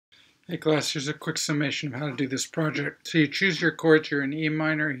Hey class, here's a quick summation of how to do this project. So you choose your chords. You're in E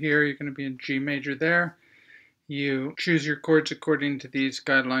minor here, you're going to be in G major there. You choose your chords according to these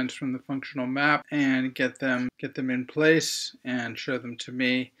guidelines from the functional map and get them in place and show them to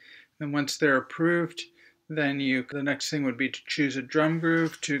me. Then once they're approved, then the next thing would be to choose a drum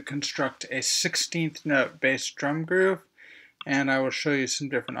groove to construct a 16th note bass drum groove. And I will show you some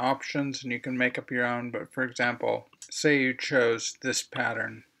different options and you can make up your own. But for example, say you chose this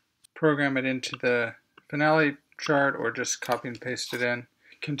pattern. Program it into the finale chart or just copy and paste it in.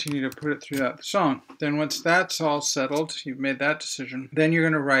 Continue to put it throughout the song. Then once that's all settled, you've made that decision, then you're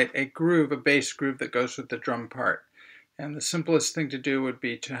going to write a groove, a bass groove that goes with the drum part. And the simplest thing to do would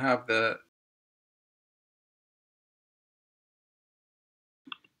be to have the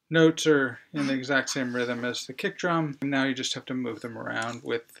notes are in the exact same rhythm as the kick drum. And now you just have to move them around.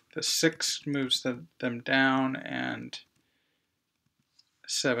 With the 6 moves them down and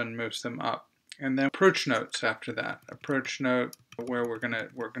 7 moves them up. And then approach notes after that. Approach note where we're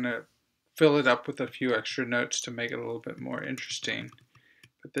gonna fill it up with a few extra notes to make it a little bit more interesting.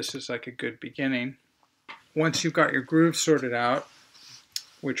 But this is like a good beginning. Once you've got your groove sorted out,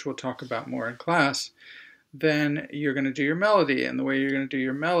 which we'll talk about more in class, then you're going to do your melody. And the way you're going to do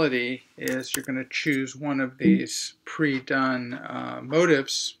your melody is you're going to choose one of these pre-done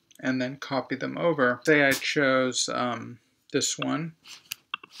motives and then copy them over. Say I chose this one.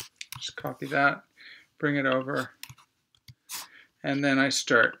 Just copy that, bring it over, and then I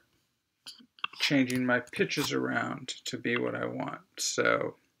start changing my pitches around to be what I want.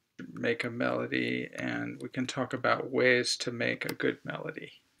 So make a melody, and we can talk about ways to make a good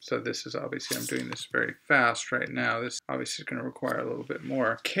melody. So this is obviously, I'm doing this very fast right now. This obviously is going to require a little bit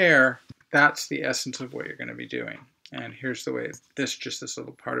more care. That's the essence of what you're going to be doing. And here's the way this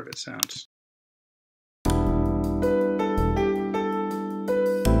little part of it sounds.